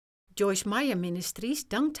Joyce Meyer Ministries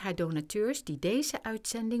dankt haar donateurs die deze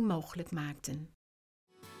uitzending mogelijk maakten.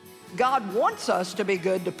 God wants us to be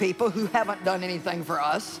good to people who haven't done anything for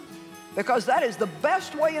us, because that is the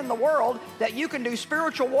best way in the world that you can do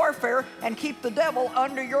spiritual warfare and keep the devil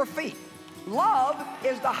under your feet. Love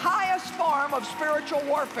is the highest form of spiritual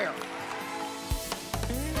warfare.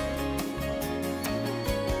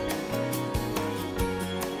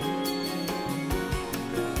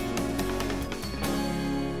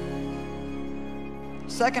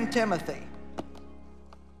 Second Timothy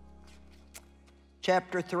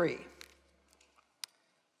chapter 3.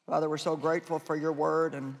 Father, we're so grateful for your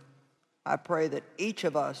word, and I pray that each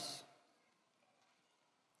of us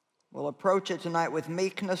will approach it tonight with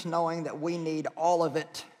meekness, knowing that we need all of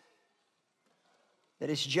it,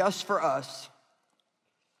 that it's just for us.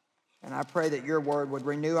 And I pray that your word would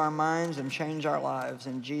renew our minds and change our lives.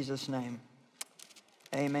 In Jesus' name,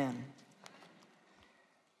 amen.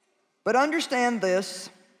 But understand this,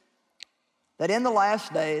 that in the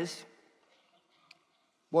last days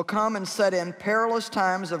will come and set in perilous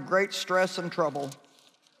times of great stress and trouble,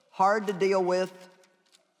 hard to deal with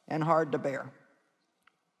and hard to bear.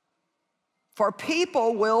 For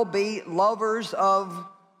people will be lovers of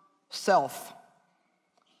self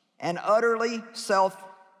and utterly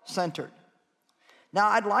self-centered. Now,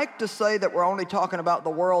 I'd like to say that we're only talking about the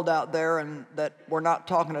world out there and that we're not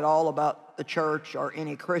talking at all about the church or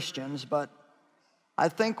any Christians, but I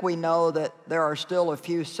think we know that there are still a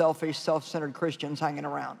few selfish, self-centered Christians hanging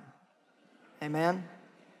around. Amen?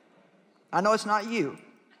 I know it's not you.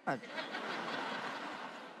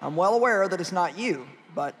 I'm well aware that it's not you,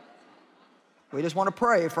 but we just want to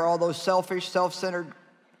pray for all those selfish, self-centered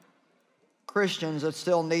Christians that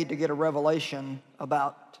still need to get a revelation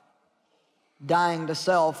about dying to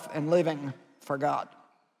self and living for God.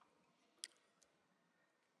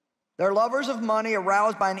 They're lovers of money,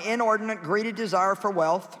 aroused by an inordinate, greedy desire for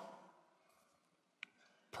wealth,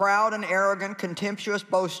 proud and arrogant, contemptuous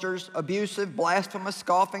boasters, abusive, blasphemous,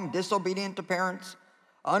 scoffing, disobedient to parents,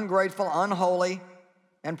 ungrateful, unholy,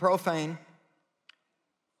 and profane.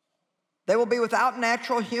 They will be without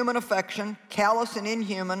natural human affection, callous and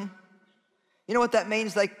inhuman. You know what that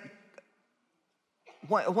means?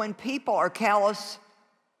 When people are callous,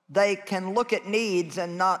 they can look at needs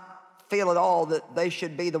and not feel at all that they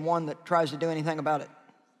should be the one that tries to do anything about it.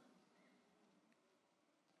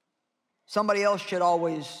 Somebody else should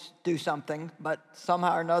always do something, but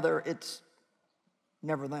somehow or another, it's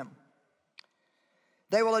never them.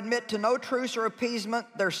 They will admit to no truce or appeasement.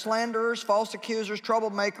 They're slanderers, false accusers,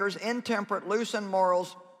 troublemakers, intemperate, loose in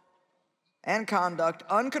morals and conduct,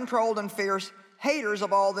 uncontrolled and fierce, haters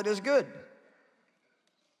of all that is good.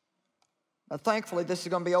 Now, thankfully, this is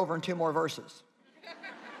going to be over in 2 more verses,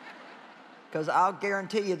 because I'll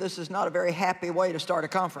guarantee you this is not a very happy way to start a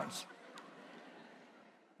conference.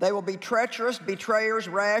 They will be treacherous, betrayers,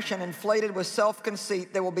 rash, and inflated with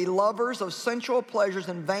self-conceit. They will be lovers of sensual pleasures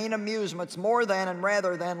and vain amusements more than and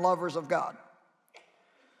rather than lovers of God.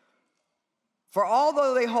 For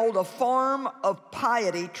although they hold a form of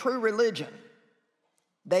piety, true religion,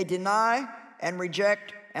 they deny and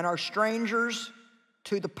reject and are strangers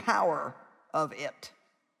to the power of it.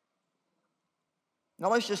 Now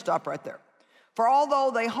let's just stop right there. For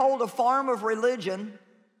although they hold a form of religion,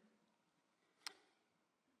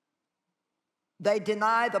 they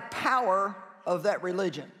deny the power of that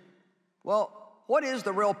religion. Well, what is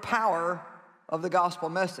the real power of the gospel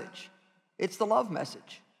message? It's the love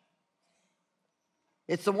message.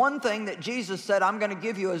 It's the one thing that Jesus said, I'm going to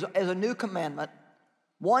give you as a new commandment.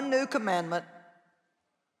 One new commandment: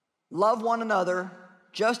 love one another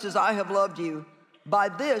just as I have loved you. By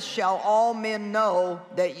this shall all men know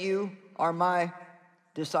that you are my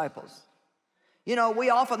disciples. You know, we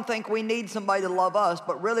often think we need somebody to love us,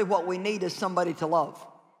 but really what we need is somebody to love.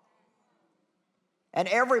 And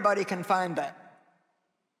everybody can find that.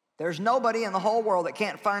 There's nobody in the whole world that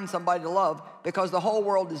can't find somebody to love, because the whole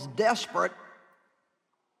world is desperate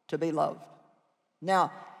to be loved.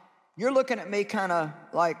 Now, you're looking at me kind of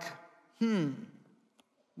like,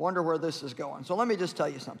 wonder where this is going. So let me just tell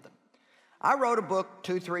you something. I wrote a book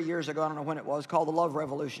 2-3 years ago, I don't know when it was, called The Love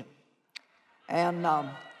Revolution. And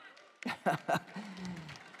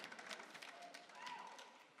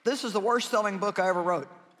this is the worst selling book I ever wrote.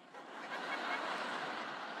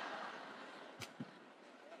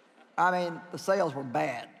 I mean, the sales were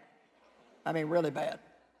bad. I mean, really bad.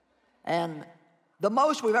 And the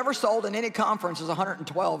most we've ever sold in any conference is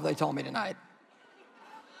 112, they told me tonight.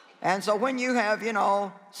 And so when you have,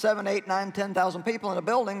 7, 8, 9, 10,000 people in a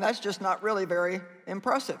building, that's just not really very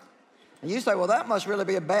impressive. And you say, well, that must really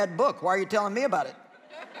be a bad book. Why are you telling me about it?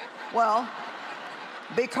 Well,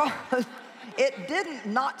 Because it didn't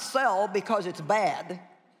not sell because it's bad.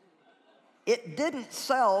 It didn't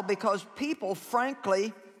sell because people,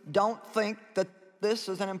 frankly, don't think that this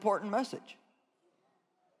is an important message.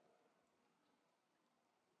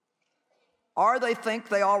 Or they think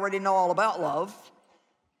they already know all about love.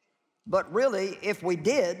 But really, if we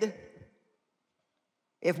did,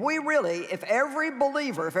 if every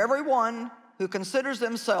believer, if everyone who considers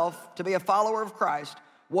themselves to be a follower of Christ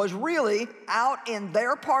was really out in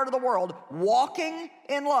their part of the world walking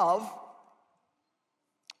in love,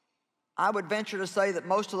 I would venture to say that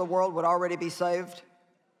most of the world would already be saved.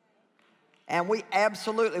 And we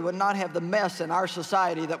absolutely would not have the mess in our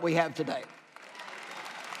society that we have today.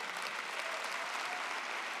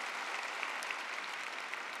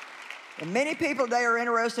 And many people today are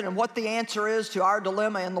interested in what the answer is to our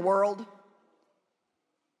dilemma in the world.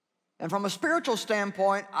 And from a spiritual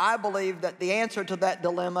standpoint, I believe that the answer to that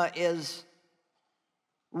dilemma is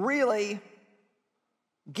really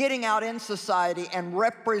getting out in society and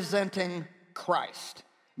representing Christ.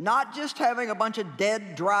 Not just having a bunch of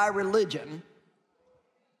dead, dry religion,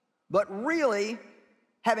 but really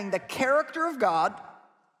having the character of God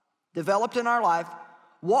developed in our life,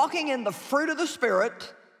 walking in the fruit of the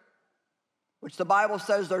Spirit, which the Bible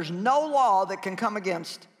says there's no law that can come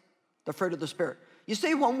against the fruit of the Spirit. You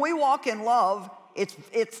see, when we walk in love,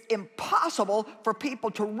 it's impossible for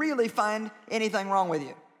people to really find anything wrong with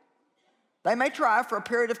you. They may try for a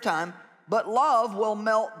period of time, but love will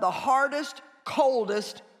melt the hardest,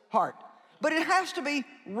 coldest heart. But it has to be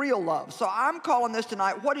real love. So I'm calling this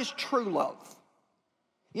tonight, what is true love?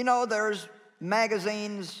 You know, there's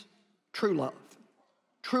magazines, true love,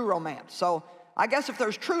 true romance. So I guess if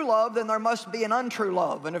there's true love, then there must be an untrue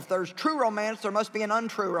love. And if there's true romance, there must be an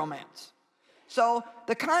untrue romance. So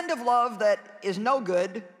the kind of love that is no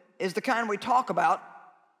good is the kind we talk about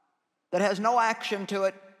that has no action to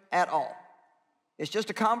it at all. It's just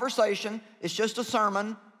a conversation. It's just a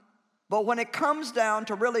sermon. But when it comes down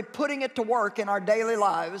to really putting it to work in our daily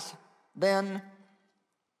lives, then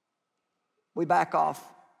we back off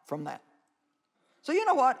from that. So you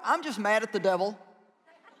know what? I'm just mad at the devil.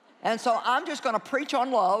 And so I'm just going to preach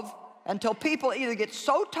on love until people either get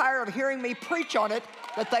so tired of hearing me preach on it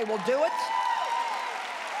that they will do it.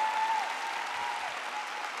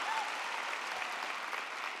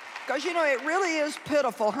 Because, you know, it really is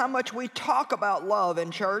pitiful how much we talk about love in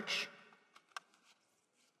church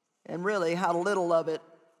and really how little of it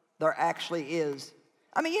there actually is.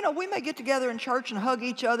 I mean, you know, we may get together in church and hug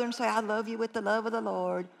each other and say, I love you with the love of the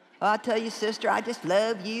Lord. Oh, I tell you, sister, I just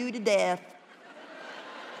love you to death.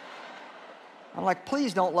 I'm like,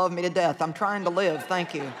 please don't love me to death. I'm trying to live.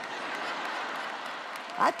 Thank you.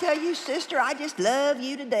 I tell you, sister, I just love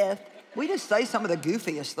you to death. We just say some of the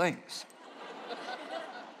goofiest things.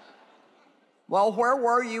 Well, where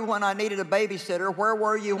were you when I needed a babysitter? Where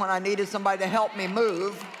were you when I needed somebody to help me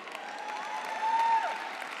move?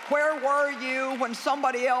 Where were you when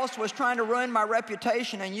somebody else was trying to ruin my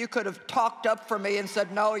reputation and you could have talked up for me and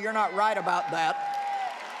said, no, you're not right about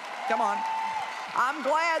that? Come on. I'm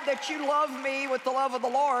glad that you love me with the love of the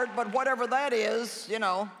Lord, but whatever that is, you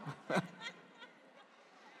know.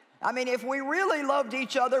 I mean, if we really loved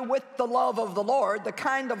each other with the love of the Lord, the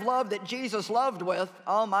kind of love that Jesus loved with,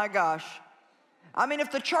 oh my gosh. I mean,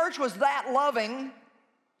 if the church was that loving,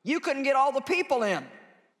 you couldn't get all the people in.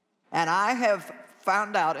 And I have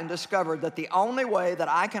found out and discovered that the only way that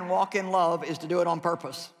I can walk in love is to do it on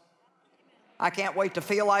purpose. I can't wait to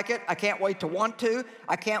feel like it. I can't wait to want to.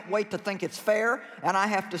 I can't wait to think it's fair. And I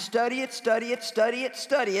have to study it, study it, study it,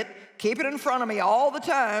 study it, keep it in front of me all the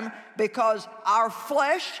time because our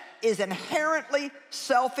flesh is inherently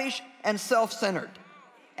selfish and self-centered.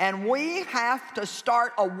 And we have to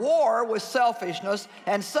start a war with selfishness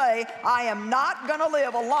and say, I am not going to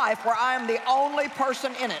live a life where I am the only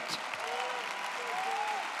person in it.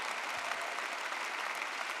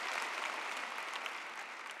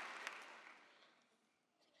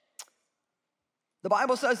 The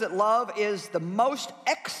Bible says that love is the most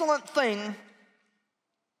excellent thing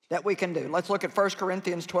that we can do. Let's look at 1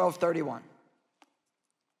 Corinthians 12:31.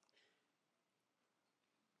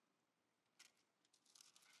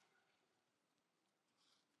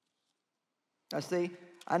 Now see,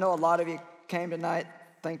 I know a lot of you came tonight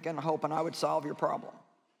thinking, hoping I would solve your problem.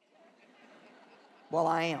 Well,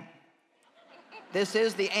 I am. This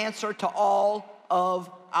is the answer to all of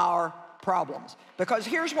our problems. Because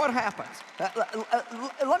here's what happens.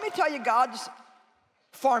 Let me tell you God's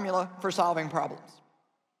formula for solving problems.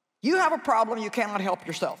 You have a problem, you cannot help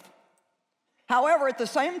yourself. However, at the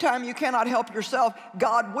same time you cannot help yourself,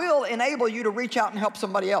 God will enable you to reach out and help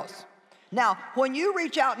somebody else. Now, when you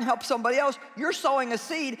reach out and help somebody else, you're sowing a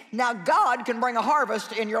seed. Now God can bring a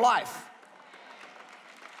harvest in your life.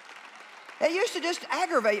 It used to just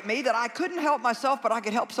aggravate me that I couldn't help myself, but I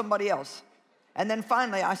could help somebody else. And then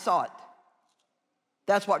finally I saw it.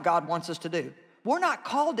 That's what God wants us to do. We're not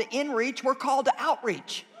called to in-reach, we're called to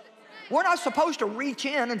outreach. We're not supposed to reach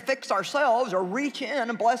in and fix ourselves or reach in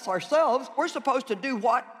and bless ourselves. We're supposed to do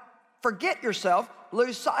what? Forget yourself,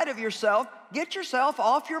 lose sight of yourself, get yourself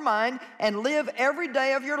off your mind, and live every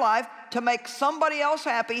day of your life to make somebody else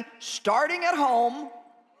happy, starting at home.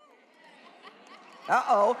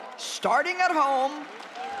 Starting at home.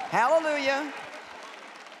 Hallelujah.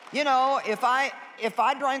 You know, if I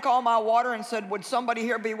drank all my water and said, would somebody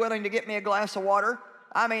here be willing to get me a glass of water?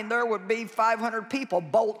 I mean, there would be 500 people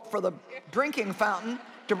bolt for the drinking fountain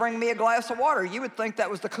to bring me a glass of water. You would think that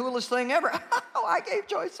was the coolest thing ever. I gave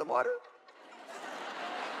Joyce some water.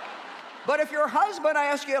 But if your husband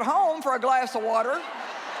asks you at home for a glass of water,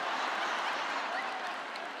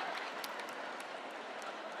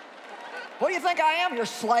 what do you think I am, your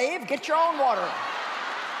slave? Get your own water.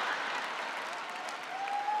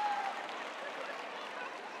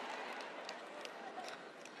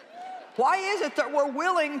 Why is it that we're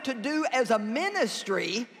willing to do as a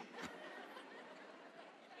ministry?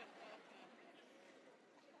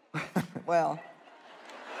 Well,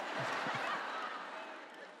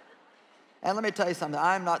 and let me tell you something.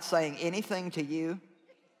 I'm not saying anything to you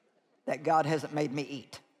that God hasn't made me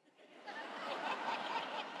eat.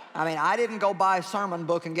 I mean, I didn't go buy a sermon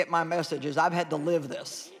book and get my messages. I've had to live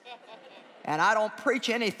this. And I don't preach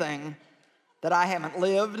anything that I haven't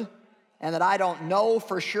lived and that I don't know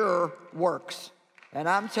for sure works. And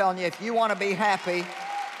I'm telling you, if you want to be happy,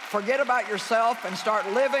 forget about yourself and start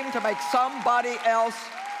living to make somebody else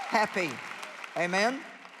happy. Amen?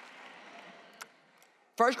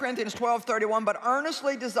 1 Corinthians 12:31, but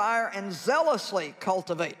earnestly desire and zealously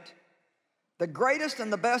cultivate the greatest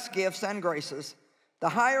and the best gifts and graces, the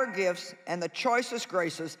higher gifts and the choicest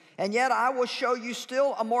graces, and yet I will show you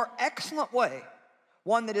still a more excellent way,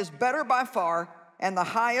 one that is better by far and the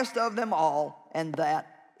highest of them all, and that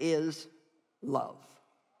is love.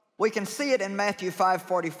 We can see it in Matthew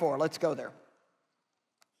 5:44. Let's go there.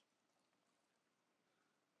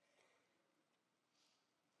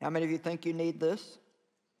 How many of you think you need this?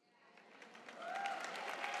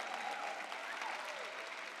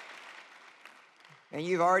 And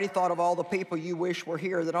you've already thought of all the people you wish were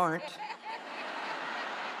here that aren't.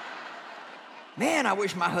 Man, I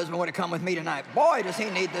wish my husband would have come with me tonight. Boy, does he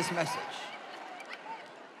need this message.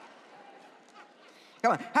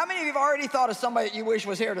 Come on. How many of you have already thought of somebody that you wish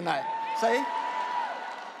was here tonight? See?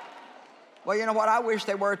 Well, you know what? I wish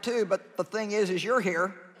they were too, but the thing is you're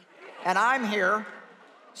here, and I'm here,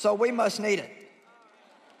 so we must need it.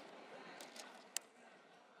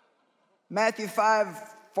 Matthew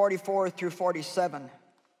 5:44 through 47.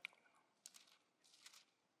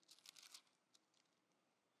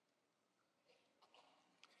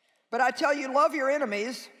 But I tell you, love your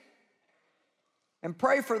enemies and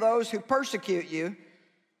pray for those who persecute you,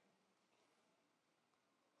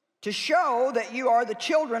 to show that you are the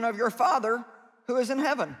children of your Father who is in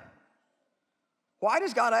heaven. Why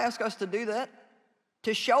does God ask us to do that?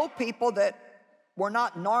 To show people that we're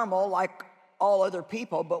not normal like all other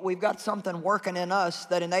people, but we've got something working in us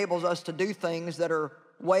that enables us to do things that are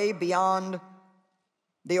way beyond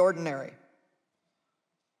the ordinary.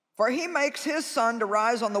 For he makes his sun to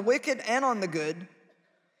rise on the wicked and on the good,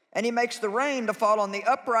 and he makes the rain to fall on the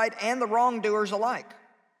upright and the wrongdoers alike.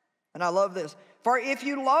 And I love this. For if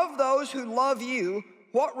you love those who love you,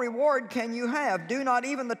 what reward can you have? Do not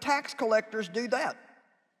even the tax collectors do that?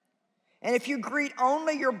 And if you greet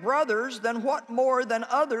only your brothers, then what more than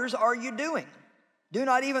others are you doing? Do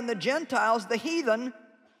not even the Gentiles, the heathen,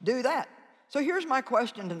 do that? So here's my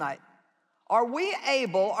question tonight. Are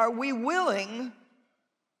we willing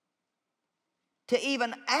to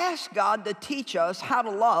even ask God to teach us how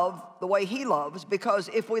to love the way he loves? Because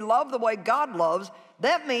if we love the way God loves,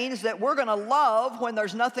 that means that we're going to love when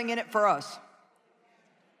there's nothing in it for us.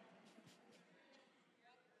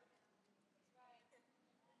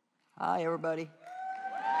 Hi, everybody.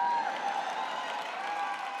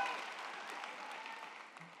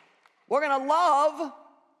 We're going to love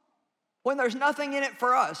when there's nothing in it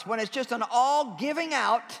for us, when it's just an all giving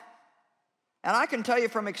out. And I can tell you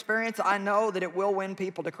from experience, I know that it will win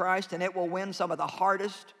people to Christ, and it will win some of the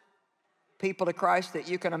hardest people to Christ that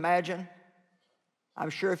you can imagine. I'm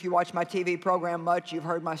sure if you watch my TV program much, you've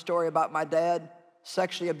heard my story about my dad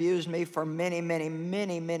sexually abused me for many, many,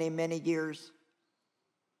 many, many, many years.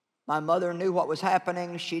 My mother knew what was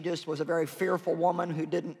happening. She just was a very fearful woman who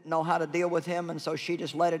didn't know how to deal with him, and so she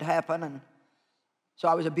just let it happen. And so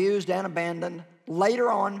I was abused and abandoned.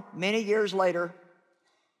 Later on, many years later,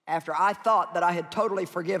 after I thought that I had totally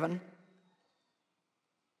forgiven,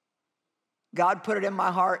 God put it in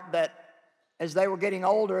my heart that as they were getting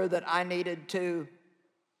older, that I needed to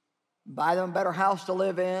buy them a better house to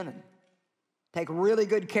live in and take really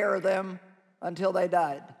good care of them until they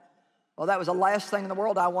died. Well, that was the last thing in the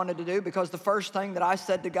world I wanted to do, because the first thing that I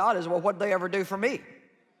said to God is, well, what did they ever do for me?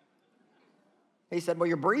 He said, well,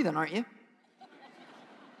 you're breathing, aren't you?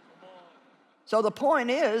 So the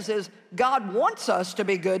point is God wants us to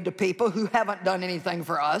be good to people who haven't done anything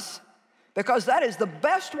for us, because that is the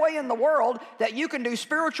best way in the world that you can do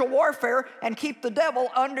spiritual warfare and keep the devil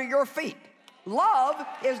under your feet. Love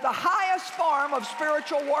is the highest form of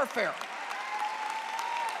spiritual warfare.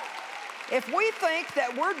 If we think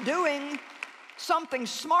that we're doing something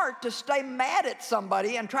smart to stay mad at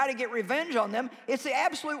somebody and try to get revenge on them, it's the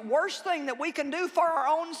absolute worst thing that we can do for our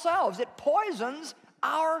own selves. It poisons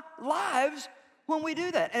our lives when we do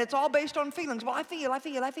that. And it's all based on feelings. Well, I feel. Well,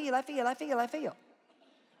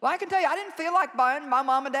 I can tell you, I didn't feel like buying my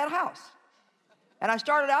mom and dad a house. And I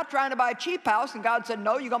started out trying to buy a cheap house, and God said,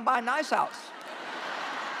 no, you're going to buy a nice house.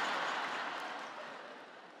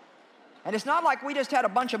 And it's not like we just had a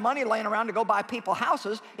bunch of money laying around to go buy people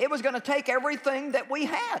houses. It was going to take everything that we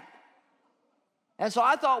had. And so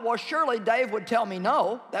I thought, well, surely Dave would tell me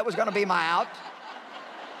no. That was going to be my out.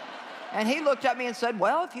 And he looked at me and said,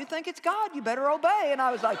 well, if you think it's God, you better obey. And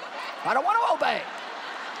I was like, I don't want to obey.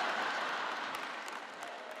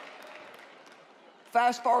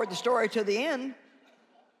 Fast forward the story to the end.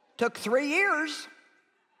 Took 3 years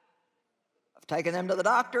of taking them to the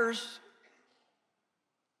doctors,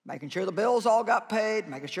 making sure the bills all got paid,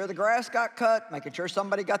 making sure the grass got cut, making sure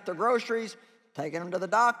somebody got their groceries, taking them to the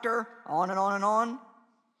doctor, on and on and on.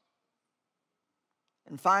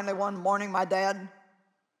 And finally one morning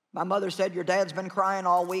my mother said, your dad's been crying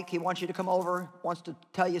all week. He wants you to come over, wants to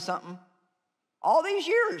tell you something. All these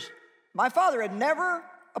years, my father had never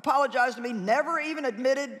apologized to me, never even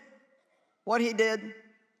admitted what he did.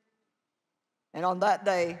 And on that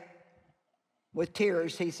day, with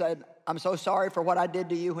tears, he said, I'm so sorry for what I did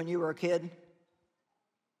to you when you were a kid.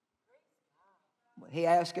 He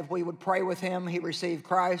asked if we would pray with him. He received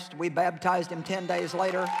Christ. We baptized him 10 days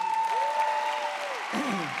later.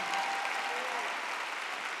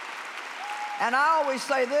 And I always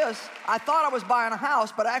say this, I thought I was buying a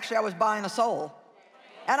house, but actually I was buying a soul.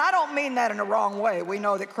 And I don't mean that in the wrong way. We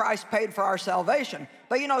know that Christ paid for our salvation.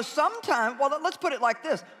 But you know, sometimes, well, let's put it like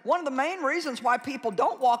this. One of the main reasons why people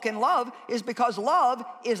don't walk in love is because love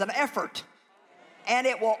is an effort. And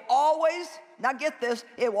it will always, now get this,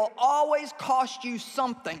 it will always cost you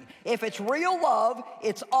something. If it's real love,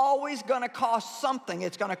 it's always going to cost something.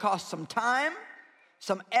 It's going to cost some time,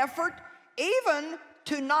 some effort, even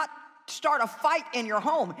to not start a fight in your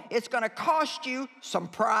home. It's going to cost you some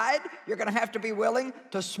pride. You're going to have to be willing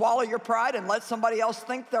to swallow your pride and let somebody else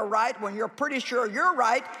think they're right when you're pretty sure you're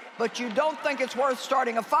right, but you don't think it's worth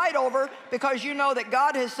starting a fight over because you know that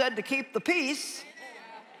God has said to keep the peace.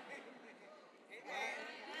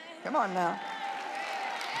 Come on now.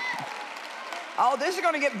 Oh, this is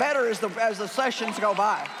going to get better as the sessions go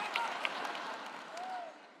by.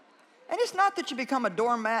 And it's not that you become a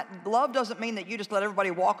doormat. Love doesn't mean that you just let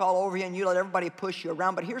everybody walk all over you and you let everybody push you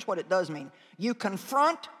around. But here's what it does mean. You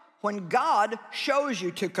confront when God shows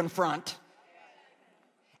you to confront.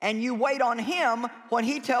 And you wait on him when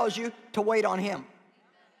he tells you to wait on him.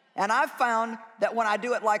 And I've found that when I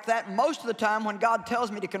do it like that, most of the time when God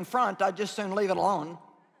tells me to confront, I just soon leave it alone.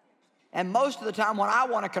 And most of the time when I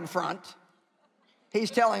want to confront,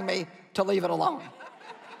 he's telling me to leave it alone.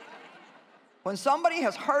 When somebody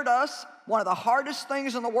has hurt us, one of the hardest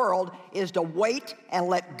things in the world is to wait and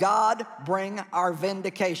let God bring our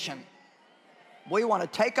vindication. We want to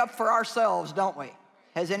take up for ourselves, don't we?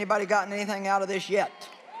 Has anybody gotten anything out of this yet?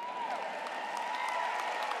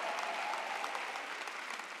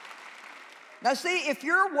 Now see, if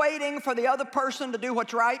you're waiting for the other person to do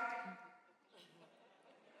what's right,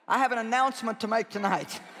 I have an announcement to make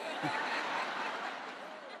tonight.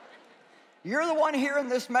 You're the one hearing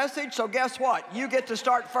this message, so guess what? You get to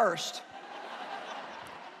start first.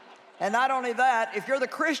 And not only that, if you're the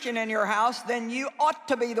Christian in your house, then you ought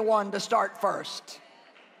to be the one to start first.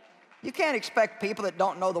 You can't expect people that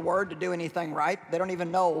don't know the Word to do anything right. They don't even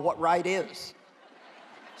know what right is.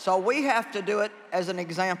 So we have to do it as an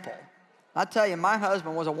example. I tell you, my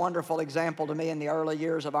husband was a wonderful example to me in the early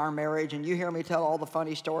years of our marriage, and you hear me tell all the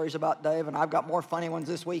funny stories about Dave, and I've got more funny ones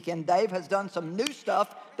this weekend. Dave has done some new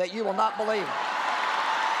stuff that you will not believe.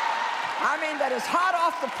 I mean, that is hot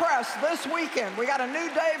off the press this weekend. We got a new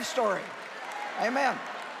Dave story. Amen.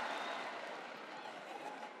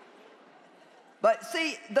 But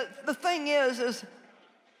see, the thing is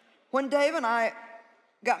when Dave and I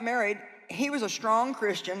got married, he was a strong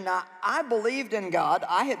Christian. Now, I believed in God.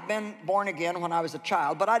 I had been born again when I was a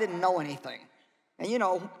child, but I didn't know anything. And you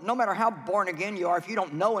know, no matter how born again you are, if you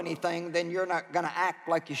don't know anything, then you're not going to act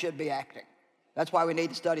like you should be acting. That's why we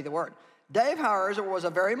need to study the Word. Dave, however, was a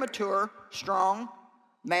very mature, strong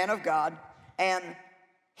man of God, and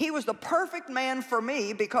he was the perfect man for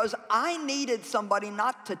me because I needed somebody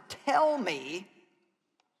not to tell me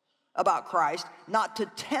about Christ, not to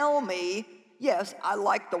tell me, yes, I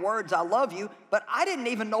like the words, I love you, but I didn't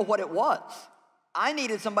even know what it was. I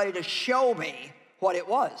needed somebody to show me what it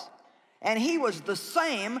was. And he was the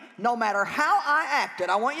same no matter how I acted.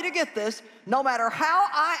 I want you to get this. No matter how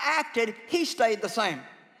I acted, he stayed the same.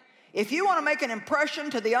 If you want to make an impression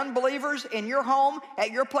to the unbelievers in your home,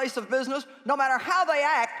 at your place of business, no matter how they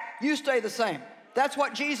act, you stay the same. That's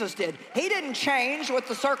what Jesus did. He didn't change with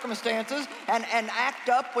the circumstances and act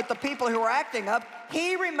up with the people who were acting up.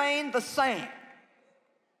 He remained the same.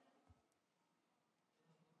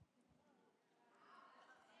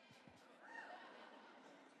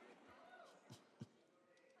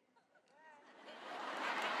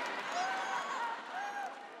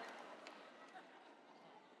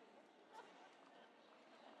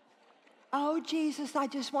 Oh, Jesus, I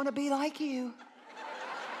just want to be like you.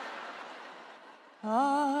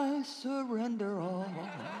 I surrender all.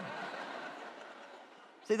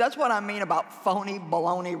 See, that's what I mean about phony,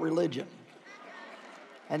 baloney religion.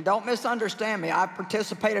 And don't misunderstand me. I've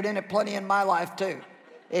participated in it plenty in my life, too.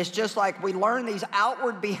 It's just like we learn these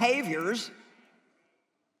outward behaviors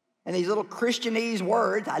and these little Christianese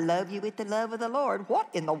words. I love you with the love of the Lord. What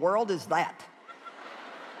in the world is that?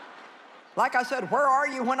 Like I said, where are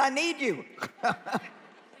you when I need you?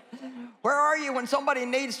 Where are you when somebody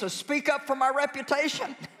needs to speak up for my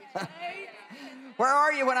reputation? Where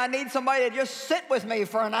are you when I need somebody to just sit with me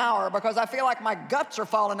for an hour because I feel like my guts are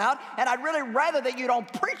falling out and I'd really rather that you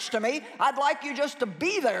don't preach to me. I'd like you just to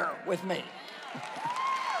be there with me.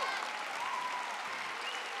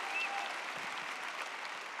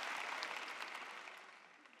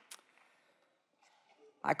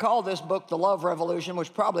 I call this book The Love Revolution,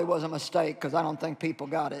 which probably was a mistake because I don't think people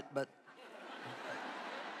got it, but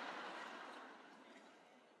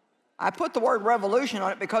I put the word revolution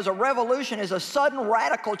on it because a revolution is a sudden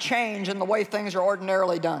radical change in the way things are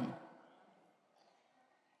ordinarily done.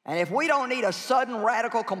 And if we don't need a sudden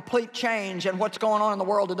radical complete change in what's going on in the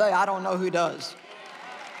world today, I don't know who does.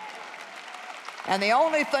 And the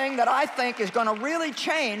only thing that I think is going to really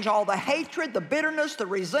change all the hatred, the bitterness, the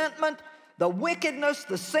resentment, the wickedness,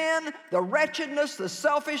 the sin, the wretchedness, the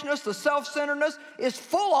selfishness, the self-centeredness is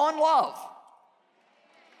full-on love.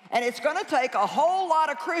 And it's going to take a whole lot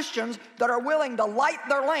of Christians that are willing to light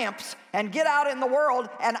their lamps and get out in the world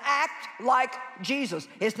and act like Jesus.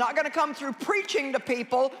 It's not going to come through preaching to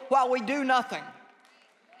people while we do nothing.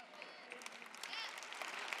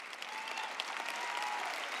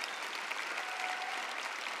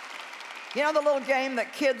 You know the little game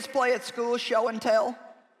that kids play at school, show and tell?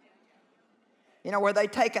 You know, where they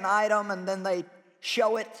take an item and then they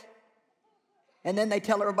show it and then they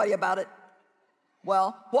tell everybody about it.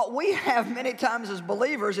 Well, what we have many times as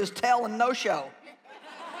believers is tell and no show.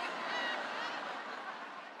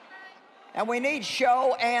 And we need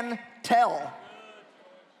show and tell.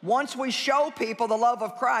 Once we show people the love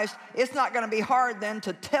of Christ, it's not going to be hard then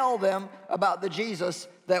to tell them about the Jesus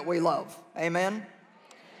that we love. Amen?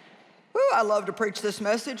 Woo, I love to preach this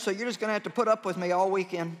message, so you're just going to have to put up with me all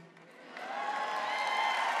weekend.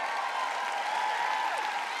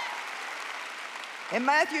 In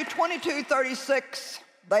Matthew 22:36,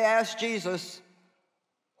 they asked Jesus,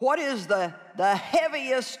 what is the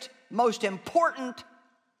heaviest, most important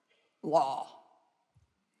law?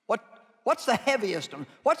 What's the heaviest one?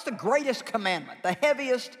 What's the greatest commandment? The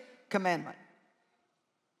heaviest commandment.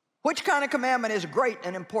 Which kind of commandment is great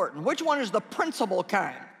and important? Which one is the principal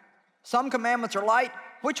kind? Some commandments are light.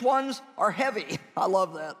 Which ones are heavy? I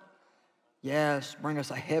love that. Yes, bring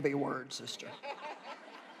us a heavy word, sister.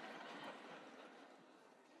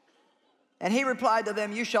 And he replied to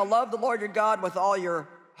them, you shall love the Lord your God with all your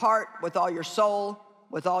heart, with all your soul,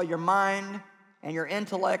 with all your mind and your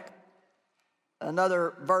intellect.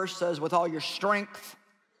 Another verse says, with all your strength.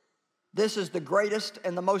 This is the greatest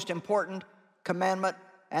and the most important commandment.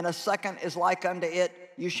 And a second is like unto it,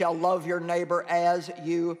 you shall love your neighbor as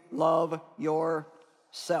you love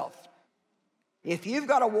yourself. If you've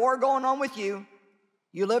got a war going on with you,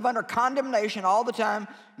 you live under condemnation all the time,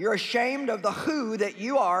 you're ashamed of the who that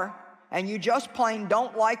you are, and you just plain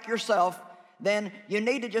don't like yourself, then you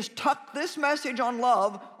need to just tuck this message on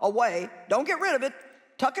love away. Don't get rid of it.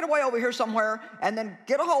 Tuck it away over here somewhere, and then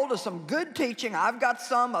get a hold of some good teaching. I've got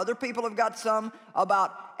some, other people have got some,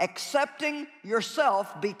 about accepting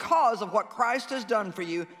yourself because of what Christ has done for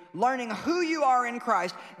you, learning who you are in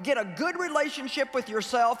Christ. Get a good relationship with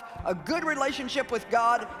yourself, a good relationship with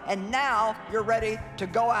God, and now you're ready to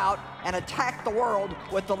go out and attack the world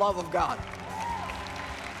with the love of God.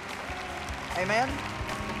 Amen?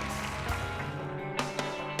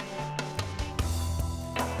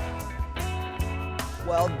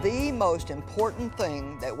 Well, the most important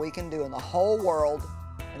thing that we can do in the whole world,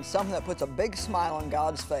 and something that puts a big smile on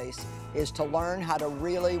God's face, is to learn how to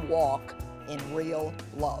really walk in real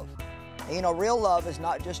love. And you know, real love is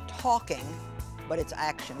not just talking, but it's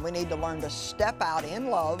action. We need to learn to step out in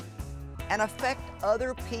love and affect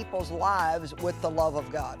other people's lives with the love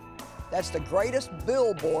of God. That's the greatest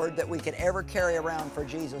billboard that we could ever carry around for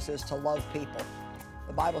Jesus, is to love people.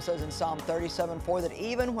 The Bible says in Psalm 37:4 that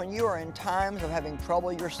even when you are in times of having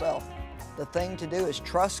trouble yourself, the thing to do is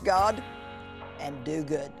trust God and do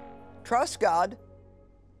good. Trust God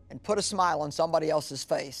and put a smile on somebody else's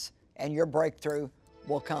face, and your breakthrough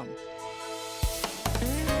will come.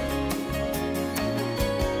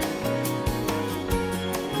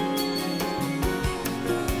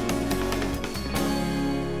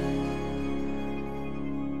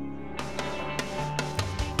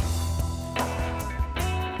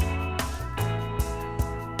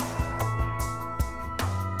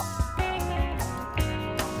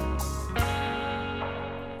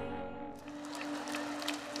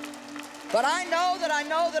 But I know that I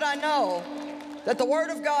know that I know that the Word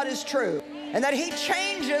of God is true, and that He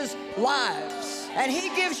changes lives, and He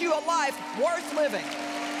gives you a life worth living.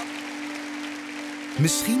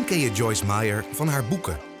 Misschien ken je Joyce Meyer van haar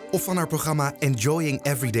boeken of van haar programma Enjoying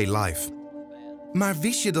Everyday Life. Maar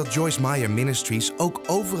wist je dat Joyce Meyer Ministries ook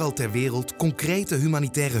overal ter wereld concrete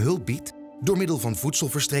humanitaire hulp biedt? Door middel van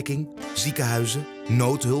voedselverstrekking, ziekenhuizen,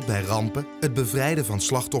 noodhulp bij rampen, het bevrijden van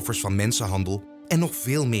slachtoffers van mensenhandel en nog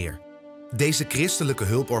veel meer. Deze christelijke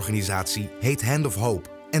hulporganisatie heet Hand of Hope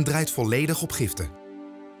en draait volledig op giften.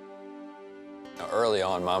 Early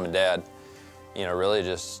on, Mom and Dad, really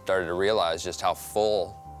just started to realize just how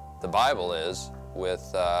full the Bible is with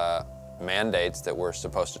mandates that we're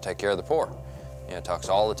supposed to take care of the poor. It talks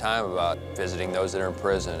all the time about visiting those that are in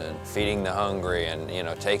prison and feeding the hungry and,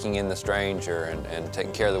 taking in the stranger and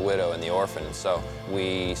taking care of the widow and the orphan. And so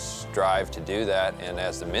we strive to do that, and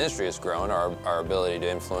as the ministry has grown, our ability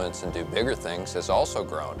to influence and do bigger things has also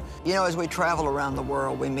grown. You know, as we travel around the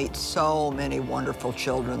world, we meet so many wonderful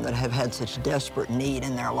children that have had such desperate need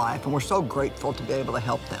in their life, and we're so grateful to be able to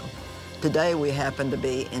help them. Today we happen to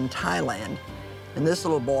be in Thailand, and this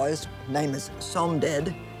little boy's name is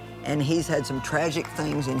Somded. And he's had some tragic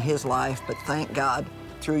things in his life, but thank God,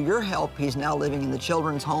 through your help, he's now living in the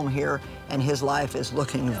children's home here, and his life is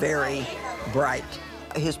looking very bright.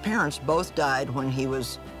 His parents both died when he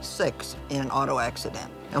was 6 in an auto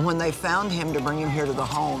accident. And when they found him to bring him here to the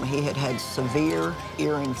home, he had had severe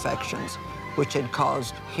ear infections, which had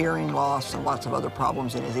caused hearing loss and lots of other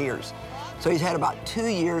problems in his ears. So he's had about 2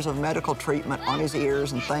 years of medical treatment on his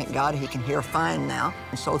ears, and thank God he can hear fine now.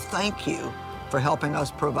 And so thank you for helping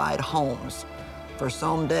us provide homes for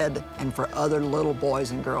Somded and for other little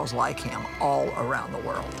boys and girls like him all around the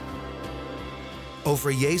world.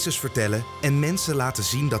 Over Jezus vertellen en mensen laten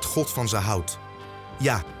zien dat God van ze houdt.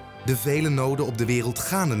 Ja, de vele noden op de wereld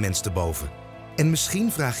gaan een mens te boven. En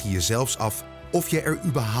misschien vraag je je zelfs af of je er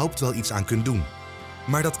überhaupt wel iets aan kunt doen.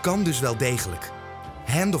 Maar dat kan dus wel degelijk.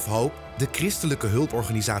 Hand of Hope, de christelijke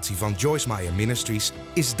hulporganisatie van Joyce Meyer Ministries,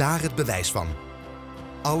 is daar het bewijs van.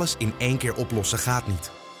 Alles in één keer oplossen gaat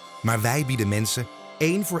niet. Maar wij bieden mensen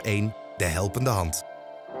één voor één de helpende hand.